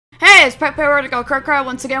Hey, it's Pet Parodical Cry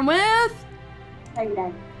once again with...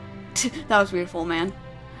 TigerDiamond. That was beautiful, man.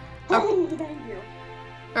 Thank you.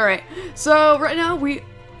 Alright, so right now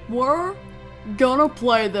we're gonna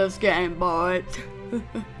play this game, but...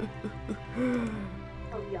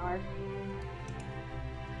 Oh, we are.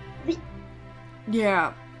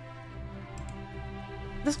 Yeah.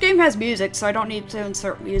 This game has music, so I don't need to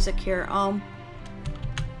insert music here.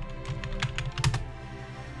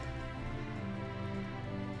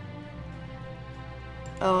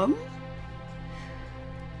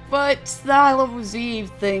 But the I Love Z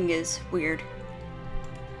thing is weird.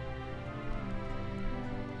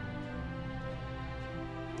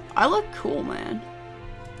 I look cool, man.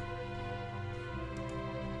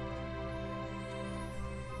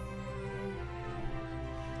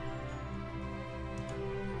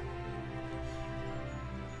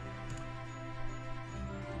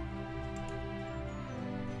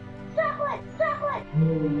 Chocolate! Chocolate!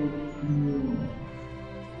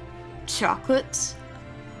 Chocolates?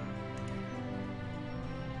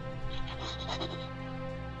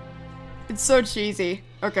 It's so cheesy.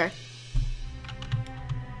 Okay.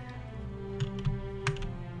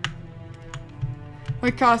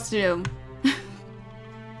 My costume.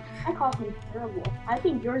 My costume's terrible. I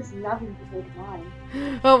think yours is nothing compared to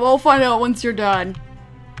mine. Oh, we'll find out once you're done.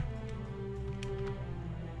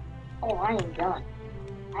 Oh, I am done.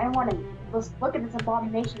 I don't want to. Let's look at this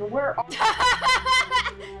abomination. Where are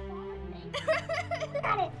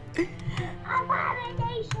Got it!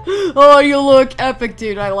 Abomination! Oh, you look epic,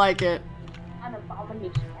 dude. I like it. An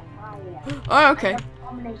abomination. Oh, okay. An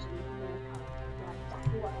abomination.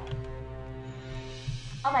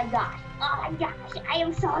 Oh my gosh. Oh my gosh. I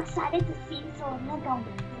am so excited to see this on Lego.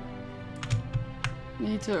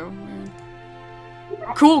 Me too, man.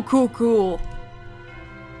 Cool, cool, cool.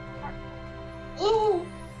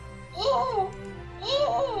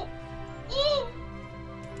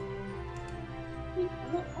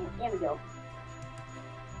 There we go.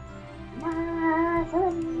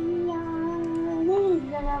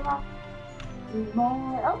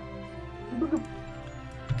 Oh.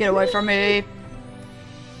 Get away from me.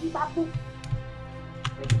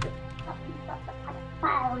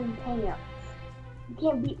 Firing pants. You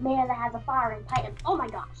can't beat man that has a firing pan. Oh my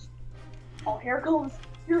gosh. Oh, here it comes.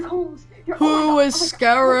 Here it comes. Here, Who is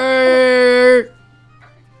scary?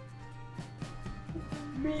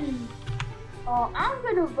 Me. I'm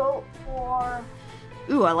gonna vote for.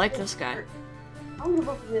 Ooh, I like this guy. I'm gonna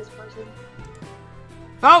vote for this person.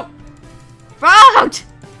 Vote! Vote!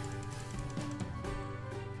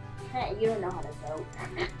 Hey, you don't know how to vote.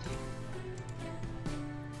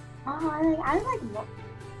 I like.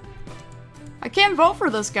 I can't vote for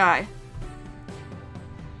this guy.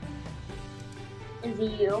 Is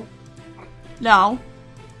it you? No.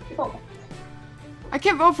 Oh. I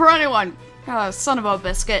can't vote for anyone. Son of a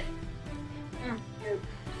biscuit.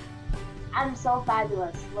 I'm so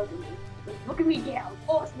fabulous. Look at me. Look at me down.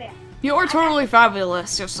 Oh snap. You're totally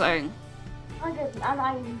fabulous, just saying. I'm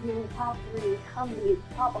not even doing top 3. I'm gonna be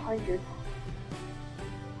top 100.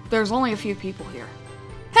 There's only a few people here.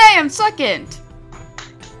 Hey, I'm second!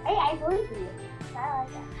 Hey, I voted for you. I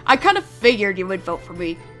like that. I kind of figured you would vote for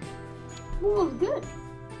me. Ooh, it was good.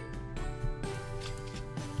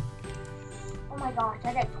 Oh my gosh,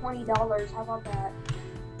 I got $20. How about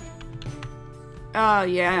that?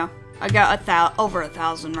 Yeah. I got over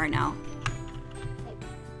 1,000 right now.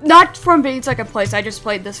 Not from being second place, I just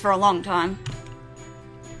played this for a long time.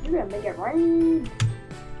 You're gonna make it rain.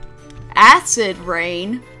 Acid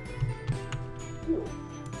rain? Ew.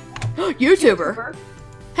 YouTuber.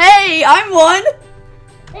 Hey, I'm one!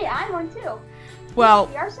 Hey, I'm one too. Well,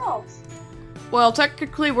 We ourselves. well,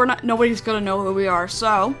 technically nobody's gonna know who we are,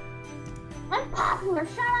 so. I'm popular,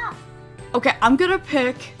 shut up! Okay, I'm gonna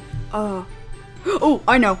pick, oh,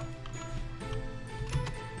 I know.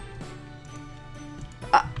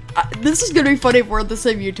 This is gonna be funny if we're the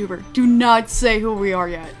same YouTuber. Do not say who we are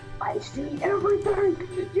yet. I see everything!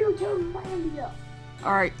 YouTube Landia!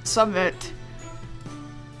 Alright, submit.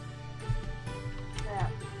 Yeah.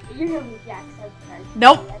 You're gonna be Jackson.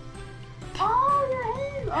 Nope. Oh,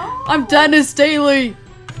 you're him! Oh! I'm DenisDaily!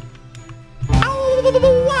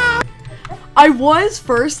 I was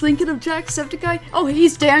first thinking of Jacksepticeye. Oh,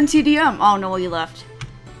 he's Dan TDM. Oh no, he left.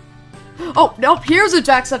 Oh, nope, here's a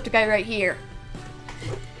Jacksepticeye right here.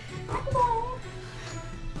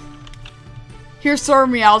 Here's Sir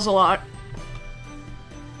Meows a lot.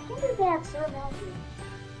 When did they have Sir Malcolm?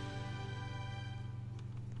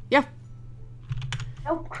 Yeah.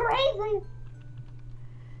 So crazy!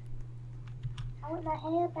 How in the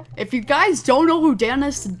hell? If you guys don't know who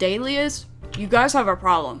DenisDaily is, you guys have a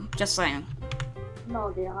problem. Just saying.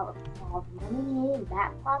 No, they don't have a lot of money.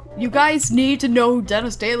 That popular. You guys need to know who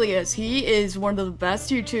DenisDaily is. He is one of the best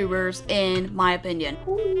YouTubers, in my opinion.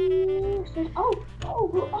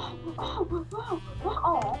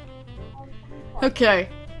 Okay.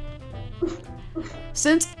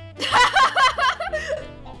 Since...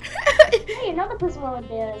 Hey, another person went with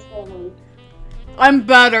DenisDaily. I'm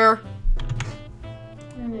better.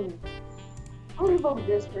 I'm gonna vote for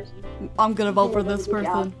this person. I'm gonna vote for this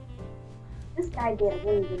person. This guy did a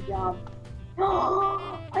really good job.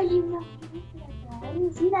 Are you not that guy? I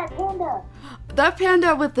didn't see that panda. That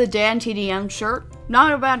panda with the Dan TDM shirt,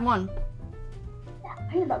 not a bad one. That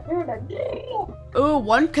panda. Ooh,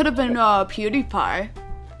 one could have been PewDiePie.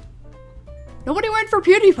 Nobody went for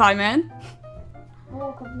PewDiePie, man.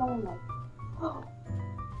 No, cause no one knows.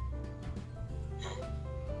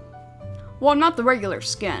 Well, not the regular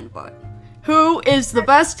skin, but who is the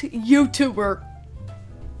best YouTuber?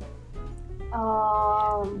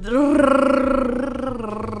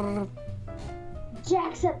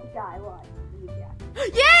 Jacksepticeye, what?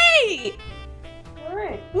 Yay!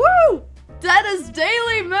 Alright. Woo!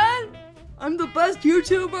 DenisDaily, man! I'm the best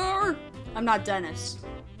YouTuber! I'm not Dennis.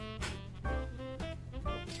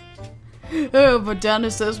 Oh, but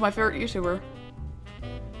Dennis is my favorite YouTuber.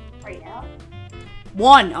 Right now?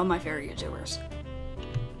 One of my favorite YouTubers.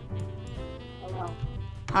 Hello.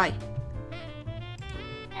 Hi.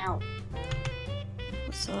 Ow.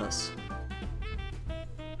 What's this?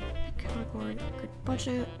 Big category, good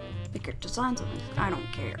budget, bigger designs. I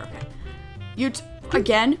don't care. Okay.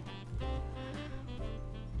 Again?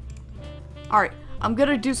 Alright, I'm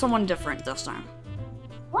gonna do someone different this time.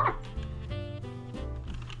 What?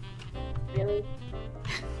 Really?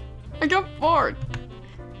 I got bored.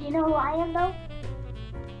 Do you know who I am, though?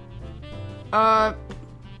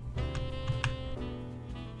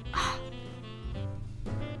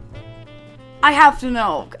 I have to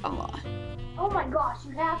know. Come on. Oh my gosh,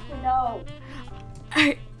 you have to know.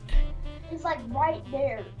 It's like right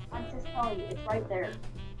there. I'm just telling you, it's right there.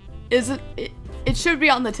 Is it? It should be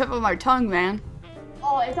on the tip of my tongue, man.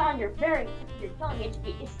 Oh, it's on your very tip of your tongue.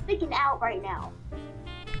 It's sticking out right now.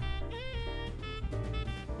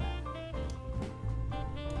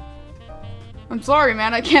 I'm sorry,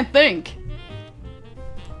 man. I can't think.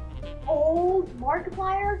 Old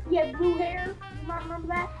Markiplier? He had blue hair. You might remember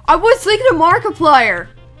that? I was thinking of Markiplier.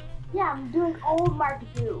 Yeah, I'm doing old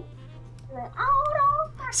Markiplier. Old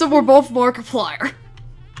So we're both Markiplier.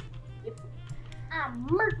 Yep. I'm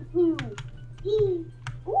Markiplier.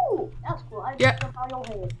 Ooh, that's cool. I just Yeah. jumped on your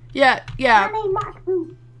head. Yeah. My name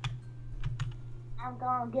Markiplier. I'm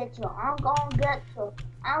gonna get you. I'm gonna get you.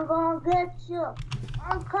 I'm gonna get you.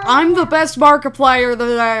 I'm the best Markiplier that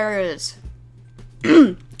there is.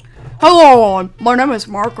 Hello, my name is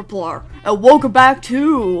Markiplier, and welcome back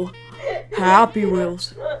to Happy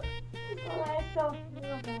Wheels. Oh, that's so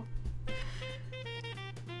beautiful.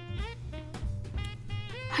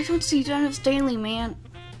 I don't see DenisDaily, man.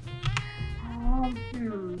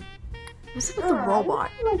 What's it with the robot?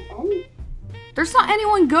 I don't like any. There's not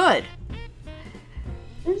anyone good.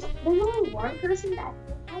 There's only one person that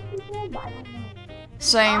I can feel, but I don't know.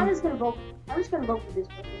 Same. I'm just gonna vote for this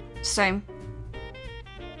person. Same.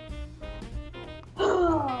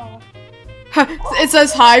 It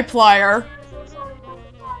says hi, plier.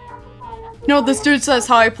 No, this dude says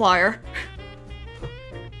hi, plier.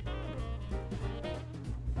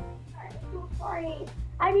 Sorry.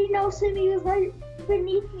 I didn't know Simi was right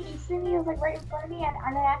beneath me. Simi was like right in front of me, and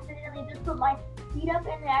I accidentally just put my feet up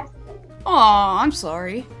and accidentally. Aw, I'm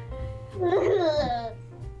sorry.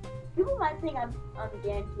 People might think I'm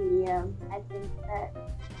Dan TDM. I think that.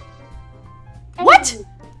 What?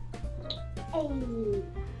 Hey.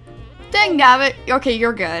 Dang nabbit. Okay,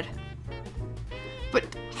 you're good. But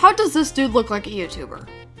how does this dude look like a YouTuber?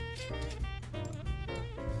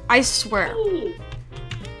 I swear. Hey.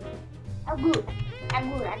 I'm good.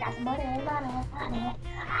 I got some money. I got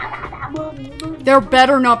that money. There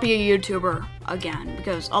better not be a YouTuber again,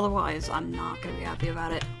 because otherwise I'm not gonna be happy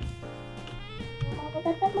about it.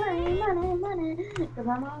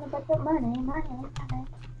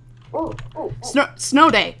 Oh. Snow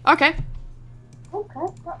day. Okay. Okay.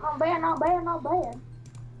 Not bad.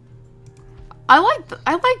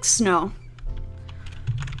 I like snow.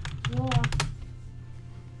 Yeah.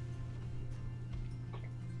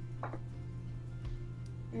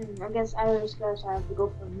 I guess I just guys have to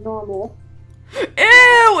go for normal.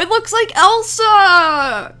 Ew! It looks like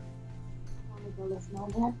Elsa. Want to go with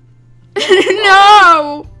normal?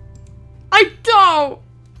 No! I don't!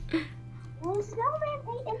 Well, snowman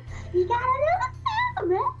painting. You gotta do the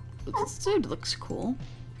snowman. This dude looks cool.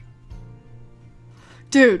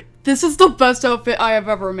 Dude, this is the best outfit I have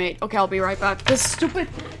ever made. Okay, I'll be right back. This stupid...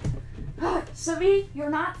 Simi, you're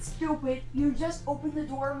not stupid. You just opened the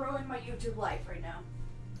door and ruined my YouTube life right now.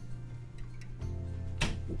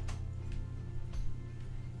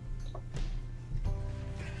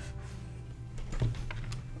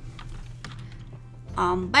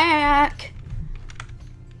 I'm back.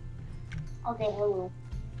 Okay, hello.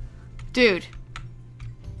 Dude.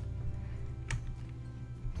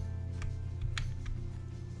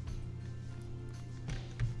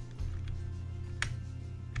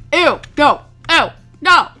 Ew, no, ew,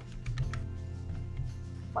 no.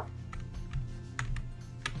 What?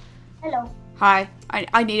 Hello. Hi,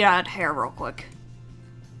 I need to add hair real quick.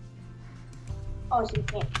 Oh, so you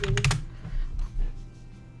can't see me.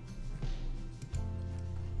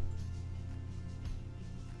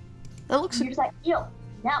 That looks... You're just like, ew,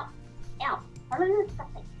 no, ow. I don't know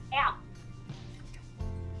disgusting. Ow.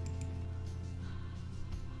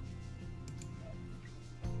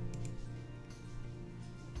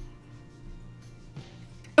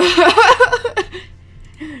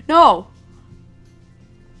 No.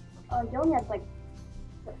 You only have like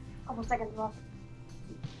a couple seconds left.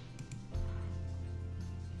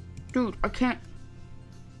 Dude, I can't...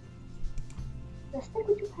 Just stick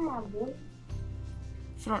what you have, boy.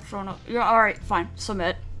 It's not showing up. Yeah, alright, fine.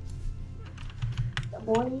 Submit.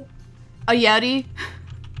 Boy. A Yeti?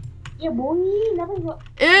 Yeah, boy. Nothing.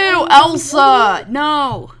 Ew, Elsa!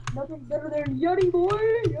 No! Nothing better than Yeti, boy.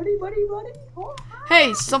 Yeti, buddy, buddy. Oh,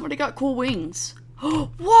 Hey, somebody got cool wings.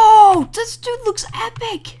 Whoa! This dude looks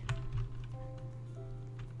epic!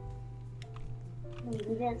 We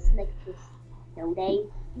didn't stick to Snow Day.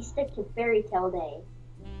 We stick to Fairy Tale Day.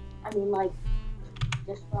 I mean, like,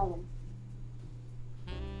 just fun.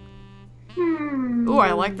 Ooh,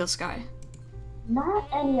 I like this guy. Not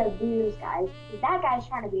any of these guys. That guy's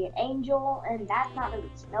trying to be an angel, and that's not really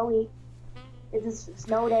snowy. This is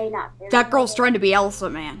Snow Day, not Fairy That Tale girl's Day. trying to be Elsa,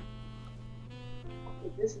 man.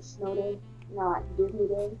 Okay, this is Snow Day, not Disney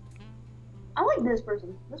Day. I like this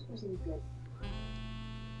person. This person's good.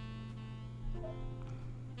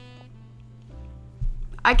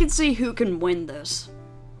 I can see who can win this.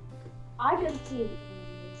 I can see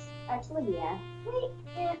this. Actually, yeah. Wait,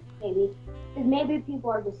 yeah, maybe. Because maybe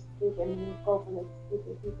people are just stupid and you go for the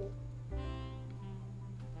stupid people.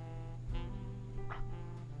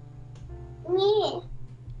 Me!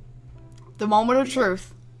 The moment of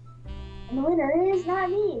truth. And the winner is not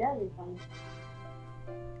me. That'd be funny.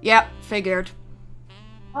 Yep, figured.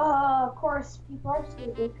 Of course, people are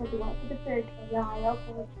stupid because they went to the fairy tale. Yeah, of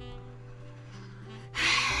course.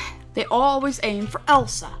 They always aim for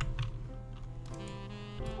Elsa.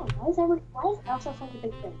 Oh, why is Elsa such a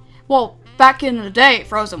big thing? Well, back in the day,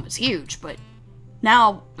 Frozen was huge, but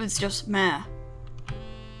now it's just meh.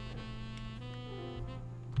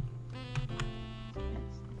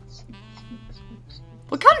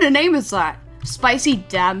 What kind of name is that? Spicy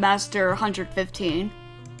Dam Master 115.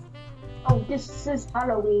 Oh, this is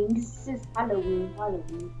Halloween. This is Halloween.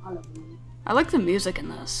 Halloween. Halloween. I like the music in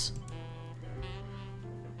this.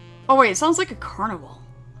 Oh wait, it sounds like a carnival.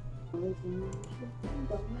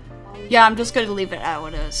 Yeah, I'm just gonna leave it how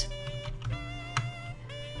it is.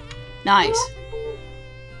 Nice.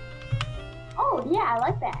 Oh, yeah, I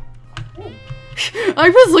like that. Good. I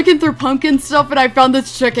was looking through pumpkin stuff and I found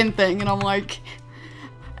this chicken thing and I'm like...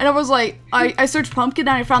 And I was like, I searched pumpkin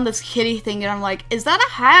and I found this kitty thing and I'm like, is that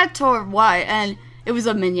a hat or what? And it was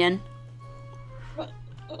a minion.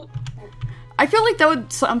 I feel like that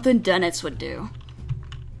would something Dennis would do.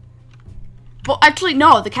 Well, actually,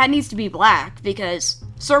 no, the cat needs to be black because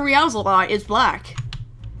Sir Meowsalot is black.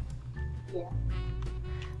 Yeah.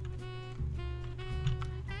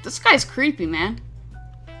 This guy's creepy, man.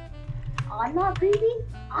 I'm not creepy.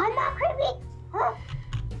 I'm not creepy. Huh?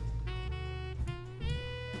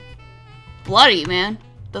 Bloody, man.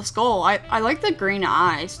 The skull. I like the green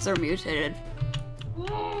eyes. They're mutated.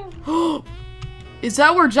 Yeah. Is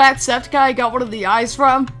that where Jacksepticeye got one of the eyes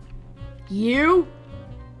from? You?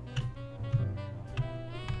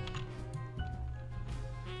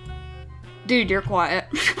 Dude, you're quiet.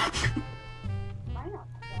 I'm not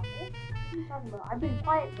quiet. What are you talking about? I've been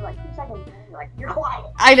quiet for like 2 seconds and you're like, you're quiet.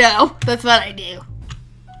 I know. That's what I do.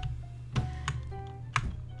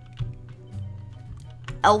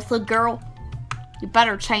 Elsa girl, you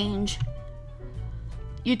better change.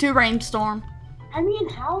 You too, Rainstorm. I mean,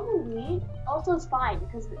 Halloween also is fine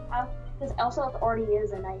because Elsa already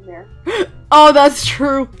is a nightmare. Oh, that's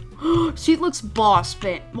true. She looks boss,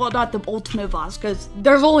 but well, not the ultimate boss, because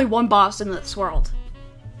there's only one boss in this world.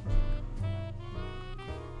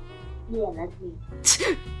 Yeah, that's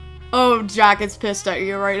me. Oh, Jack is pissed at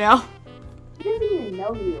you right now. He doesn't even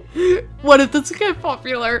know you. What if this gets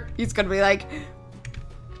popular? He's gonna be like,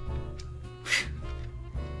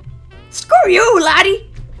 screw you,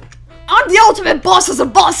 laddie! I'm the ultimate bosses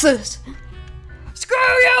of bosses! Screw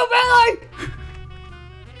you, Billy!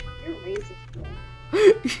 You're racist,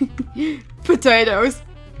 man. Potatoes.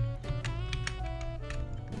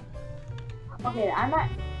 Okay, I'm not.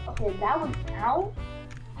 Okay, that would count.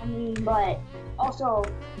 I mean, but also,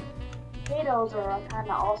 potatoes are kind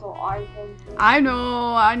of also our thing too. I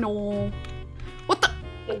know. What the?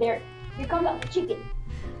 Okay, here comes out the chicken.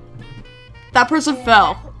 That person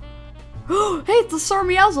fell. Hey, it's the Sir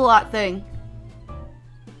Meows-a-Lot thing.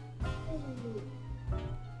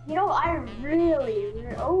 You know, I really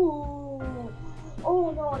oh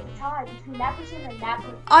no, it's a tie between that person and that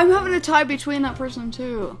person. I'm having a tie between that person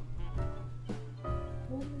too.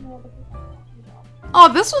 Oh,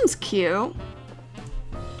 this one's cute.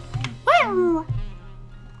 Wow.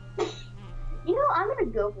 You know, I'm gonna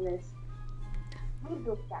go for this. I'm gonna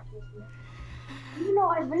go for that person. You know,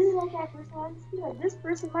 I really like that person. I just feel like this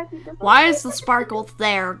person might be the. Why is the sparkles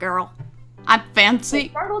there, girl? I'm fancy.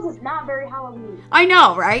 Sparkles is not very Halloween. I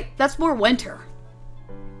know, right? That's more winter.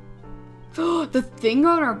 The thing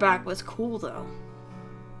on her back was cool, though.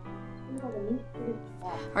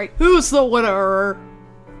 Alright, who's the winner?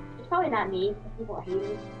 It's probably not me. People are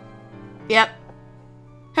hating. Yep.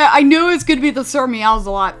 Hey, I knew it was gonna be the Sir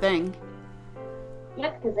Meows-a-Lot thing.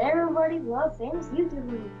 Yep, because everybody loves famous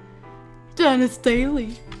YouTubers.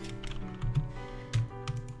 DenisDaily.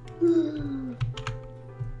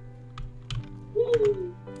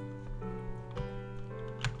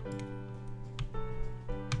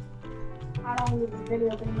 How long has this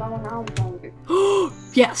video been going on for?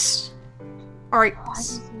 Yes. Alright,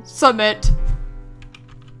 submit.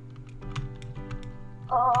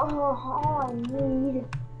 All I need.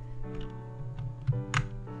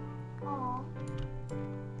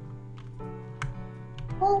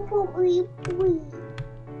 Hopefully, please.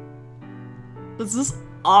 This is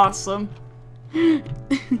awesome.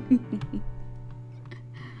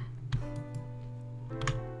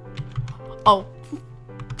 Oh.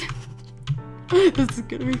 This is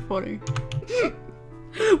gonna be funny.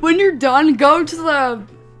 When you're done, go to the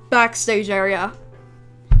backstage area.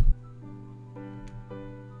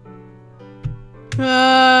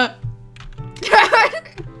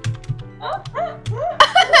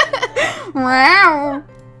 Wow.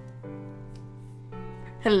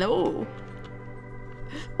 Hello.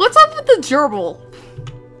 What's up with the gerbil?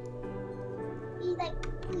 He's like,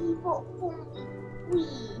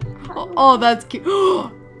 Oh, that's cute.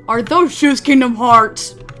 Are those shoes Kingdom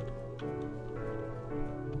Hearts?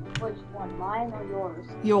 Which one, mine or yours?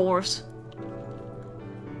 Yours.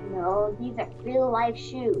 No, these are real life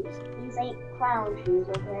shoes. These ain't clown shoes,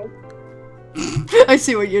 okay? I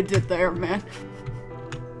see what you did there, man.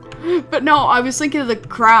 But no, I was thinking of the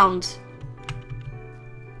crowns.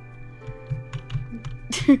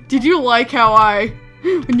 Did you like how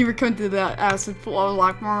when you were coming through that acid pool, I was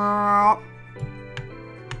like,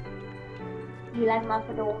 you like my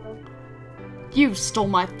fedora? you stole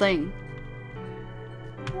my thing.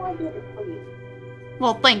 Well, I did it for you.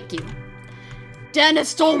 Well, thank you. Dennis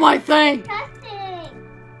stole my thing! Disgusting!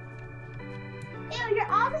 Ew,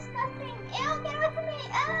 you're all disgusting! Ew, get away from me!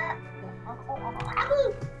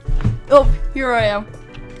 Oh, here I am.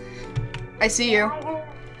 I see you.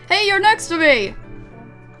 Hey, you're next to me!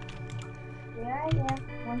 Here I am.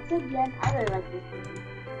 Once again, I really like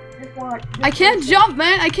this one. I can't jump,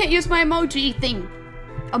 man. I can't use my emoji thing.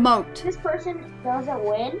 Emote. This person doesn't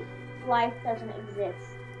win. Life doesn't exist.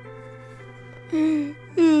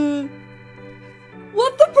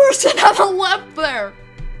 What the person on the left there?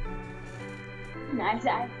 Nice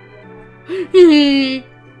eye. He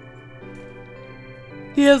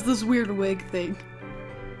has this weird wig thing.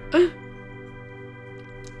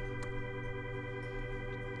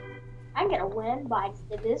 I'm gonna win, but I just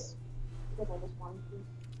did this because I just wanted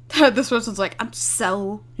to. This person's like, I'm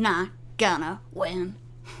so not gonna win.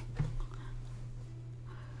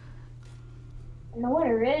 And the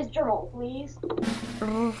winner is Journal, please.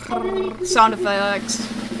 Sound effects.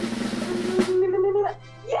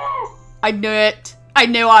 Yes! I knew it. I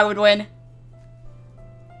knew I would win.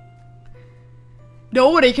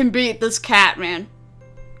 Nobody can beat this cat, man.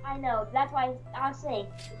 I know. That's why I was saying,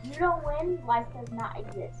 if you don't win, life does not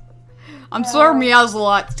exist. I'm Sir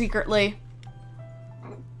Meows-a-Lot secretly.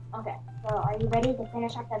 Okay, so are you ready to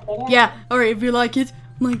finish up that video? Yeah, alright, if you like it,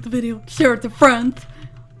 like the video, share it to friends,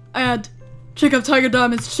 and check out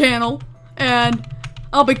TigerDiamond's channel, and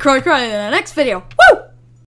I'll be crying in the next video. Woo!